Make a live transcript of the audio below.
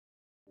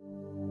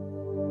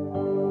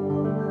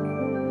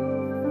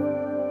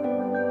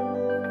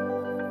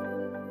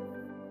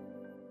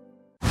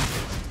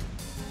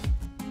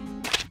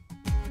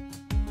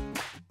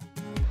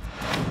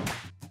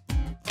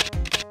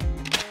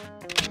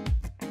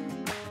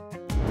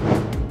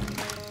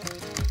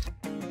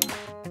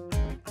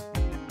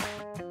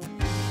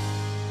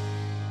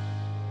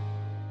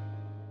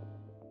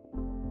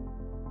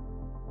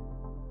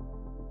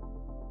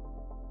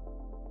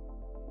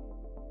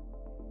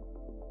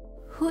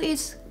Who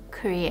is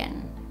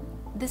Korean?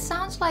 This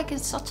sounds like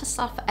it's such a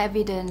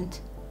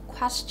self-evident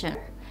question,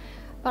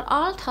 but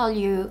I'll tell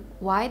you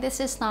why this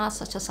is not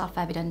such a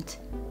self-evident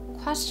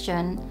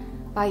question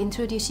by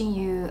introducing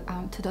you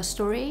to the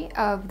story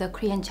of the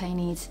Korean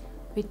Chinese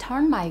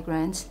return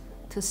migrants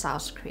to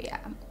South Korea.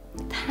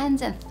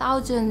 Tens and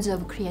thousands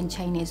of Korean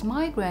Chinese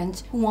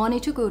migrants who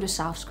wanted to go to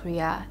South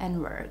Korea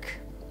and work.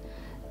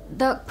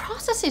 The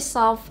process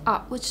itself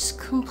was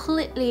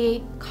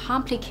completely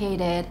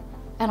complicated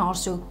and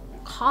also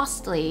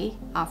costly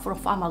for a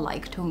farmer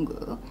like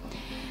Dong-gu.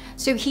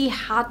 So he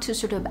had to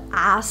sort of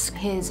ask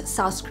his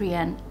South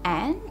Korean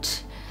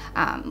aunt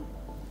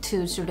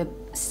to sort of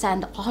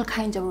send all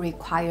kinds of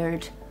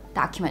required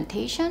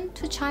documentation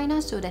to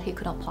China so that he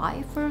could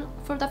apply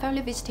for the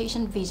family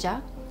visitation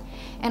visa.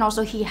 And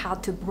also he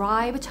had to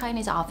bribe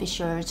Chinese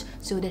officials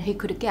so that he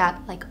could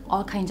get like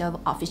all kinds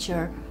of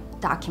official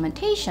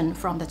documentation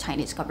from the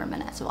Chinese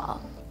government as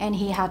well. And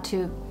he had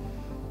to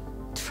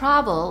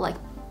travel like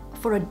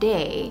for a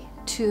day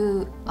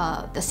to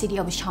the city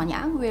of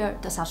Shenyang, where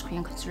the South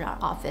Korean consular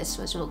office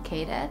was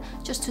located,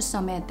 just to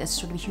submit this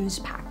sort of huge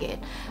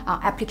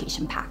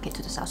application packet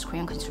to the South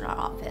Korean consular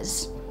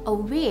office. A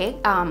week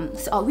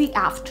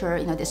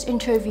after this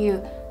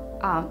interview,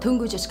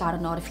 Dong-gu just got a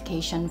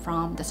notification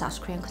from the South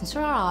Korean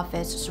consular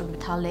office sort of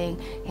telling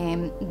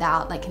him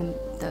that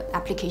the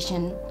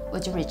application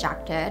was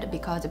rejected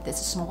because of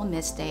this small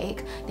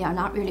mistake. They are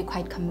not really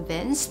quite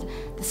convinced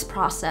this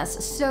process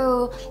is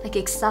so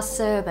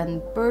excessive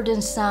and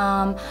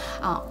burdensome,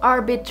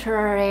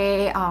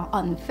 arbitrary,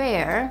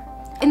 unfair.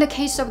 In the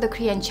case of the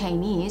Korean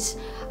Chinese,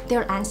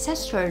 their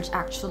ancestors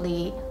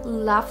actually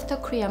left the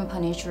Korean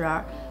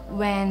peninsula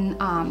when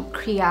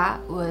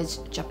Korea was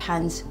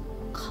Japan's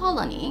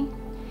colony,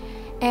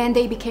 and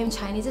they became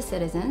Chinese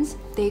citizens.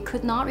 They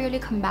could not really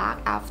come back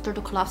after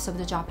the collapse of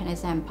the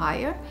Japanese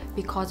Empire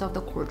because of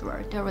the Cold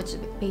War. There was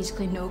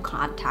basically no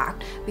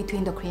contact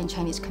between the Korean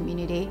Chinese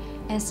community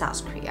and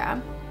South Korea.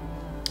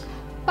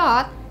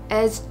 But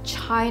as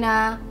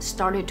China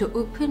started to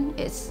open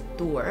its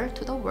door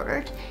to the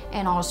world,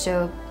 and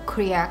also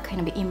Korea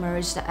kind of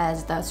emerged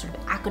as the sort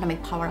of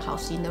economic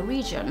powerhouse in the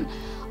region,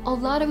 a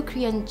lot of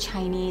Korean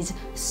Chinese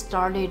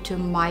started to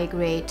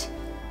migrate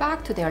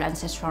back to their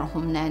ancestral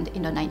homeland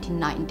in the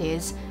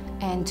 1990s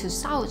and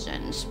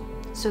 2000s.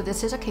 So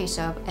this is a case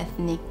of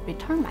ethnic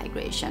return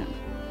migration.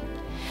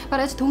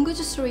 But as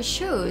Dong-gu's story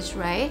shows,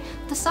 right,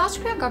 the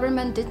South Korean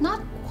government did not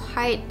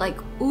quite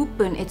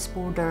open its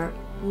border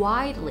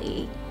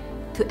widely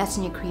to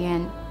ethnic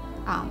Korean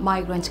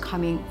migrants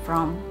coming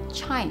from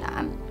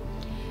China.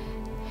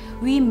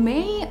 We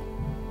may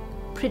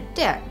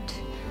predict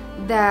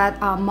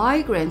that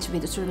migrants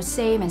with sort of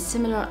same and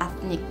similar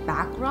ethnic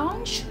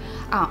backgrounds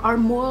are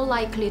more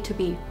likely to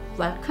be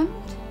welcomed,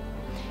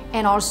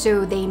 and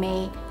also they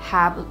may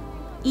have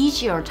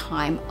easier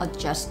time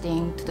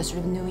adjusting to the sort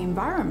of new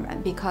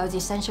environment because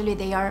essentially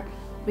they are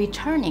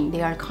returning,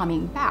 they are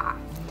coming back.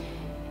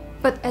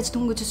 But as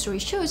Dong-gu's story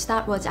shows,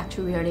 that was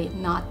actually really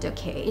not the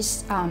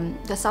case.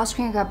 The South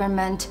Korean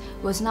government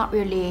was not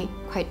really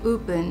quite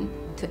open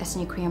to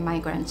ethnic Korean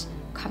migrants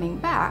coming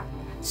back.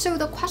 So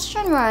the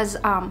question was,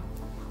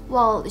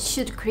 well,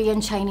 should Korean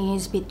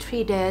Chinese be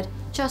treated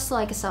just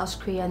like South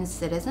Korean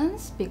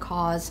citizens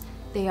because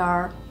they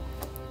are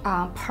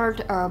part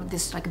of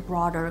this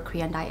broader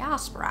Korean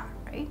diaspora,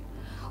 right?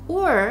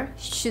 Or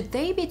should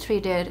they be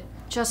treated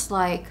just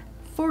like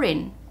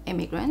foreign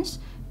immigrants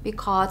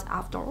because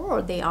after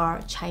all they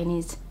are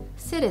Chinese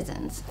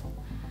citizens?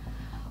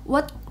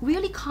 What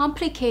really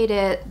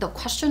complicated the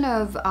question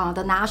of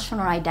the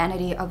national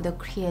identity of the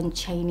Korean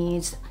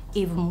Chinese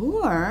even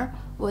more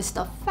was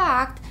the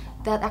fact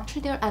that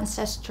actually their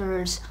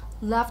ancestors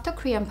left the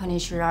Korean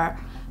peninsula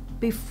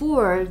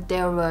before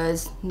there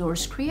was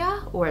North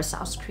Korea or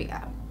South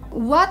Korea.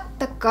 What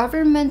the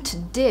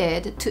government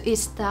did to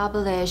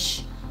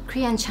establish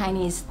Korean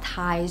Chinese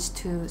ties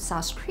to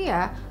South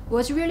Korea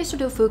was really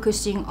sort of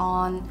focusing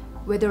on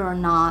whether or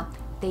not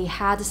they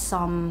had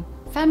some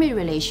family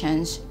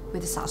relations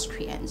with South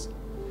Koreans.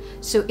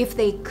 So if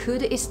they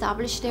could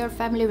establish their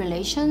family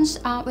relations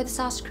with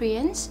South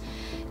Koreans,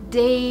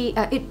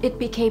 it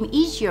became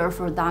easier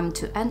for them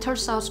to enter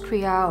South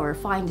Korea or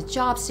find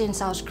jobs in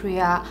South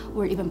Korea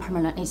or even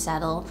permanently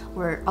settle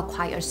or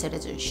acquire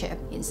citizenship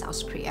in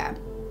South Korea.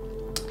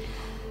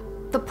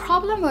 The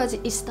problem was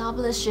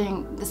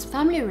establishing this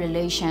family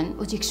relation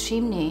was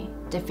extremely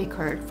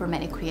difficult for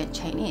many Korean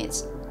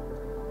Chinese.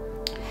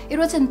 It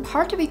was in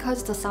part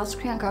because the South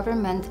Korean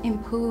government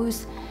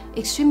imposed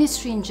extremely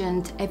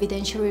stringent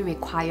evidentiary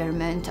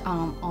requirement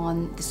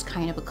on this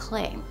kind of a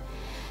claim.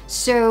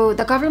 So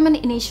the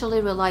government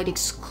initially relied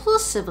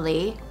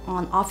exclusively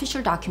on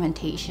official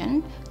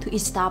documentation to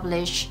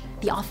establish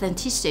the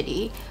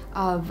authenticity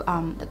of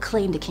the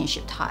claimed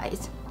kinship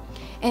ties.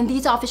 And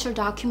these official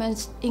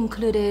documents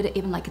included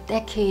even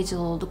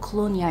decades-old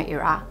colonial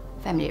era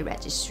family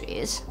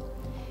registries.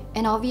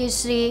 And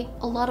obviously,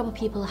 a lot of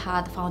people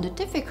had found a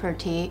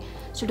difficulty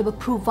sort of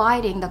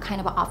providing the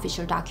kind of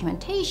official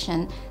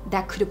documentation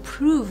that could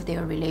prove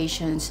their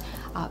relations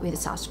with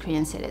South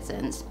Korean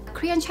citizens.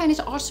 Korean Chinese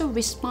also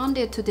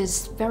responded to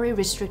this very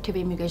restrictive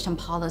immigration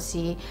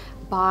policy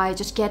by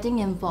just getting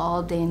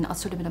involved in a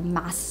sort of a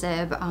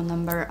massive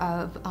number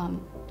of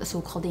the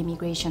so-called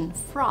immigration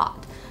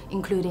fraud,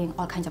 including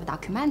all kinds of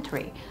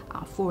documentary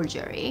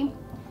forgery.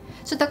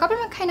 So the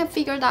government kind of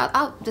figured out,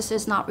 oh, this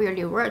is not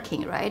really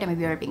working, right? I mean,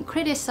 we are being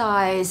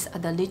criticized,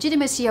 the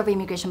legitimacy of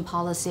immigration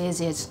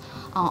policies is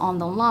on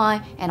the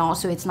line, and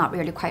also it's not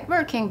really quite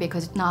working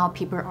because now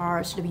people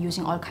are sort of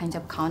using all kinds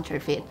of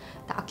counterfeit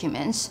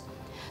documents.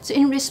 So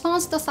in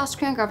response, the South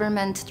Korean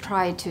government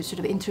tried to sort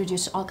of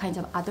introduce all kinds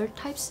of other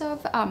types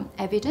of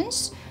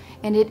evidence,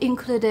 and it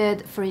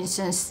included, for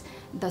instance,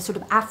 the sort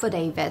of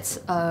affidavits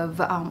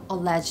of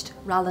alleged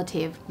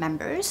relative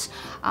members,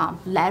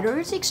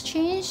 letters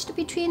exchanged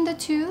between the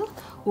two,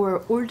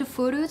 or old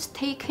photos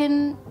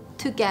taken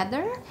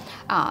together,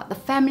 the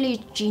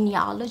family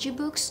genealogy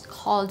books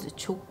called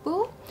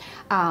Chokbu,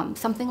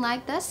 something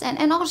like this.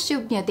 And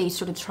also, they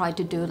sort of tried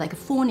to do like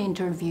phone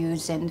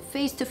interviews and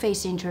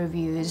face-to-face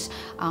interviews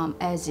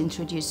as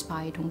introduced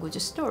by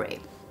Donggu's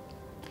story.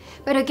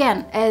 But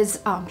again,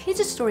 as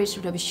his story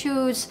sort of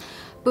shows,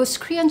 both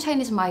Korean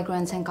Chinese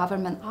migrants and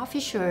government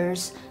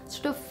officials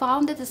sort of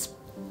found that this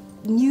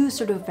new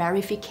sort of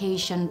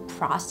verification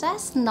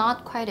process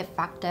not quite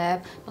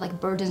effective, but like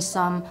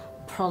burdensome,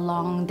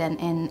 prolonged,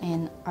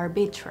 and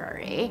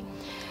arbitrary.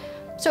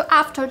 So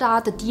after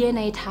that, the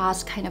DNA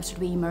test kind of sort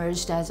of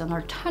emerged as an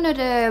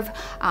alternative,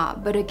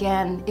 but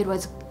again, it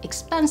was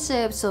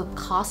expensive, so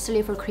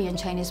costly for Korean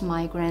Chinese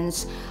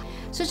migrants.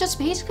 So just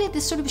basically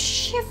this sort of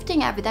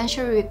shifting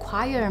evidentiary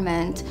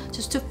requirement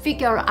just to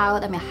figure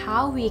out, I mean,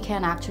 how we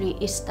can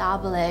actually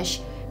establish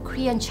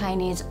Korean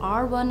Chinese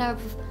are one of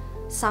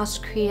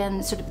South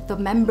Korean, sort of the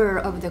member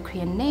of the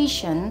Korean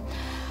nation,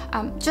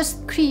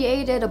 just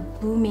created a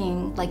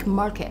booming like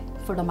market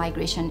for the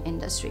migration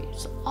industry.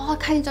 So all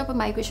kinds of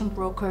migration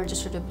brokers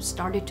just sort of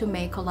started to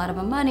make a lot of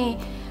money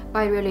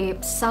by really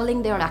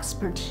selling their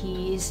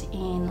expertise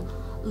in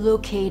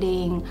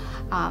locating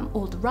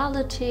old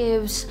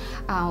relatives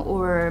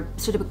or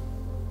sort of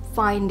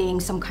finding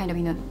some kind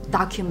of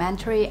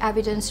documentary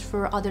evidence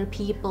for other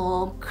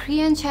people.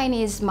 Korean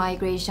Chinese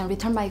migration,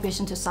 return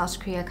migration to South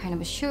Korea kind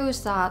of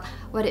shows that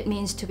what it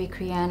means to be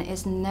Korean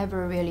is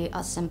never really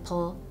a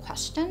simple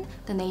question.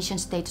 The nation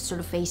state sort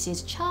of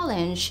faces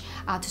challenge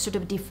to sort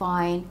of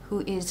define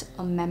who is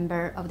a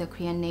member of the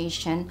Korean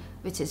nation,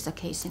 which is the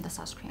case in the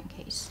South Korean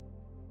case.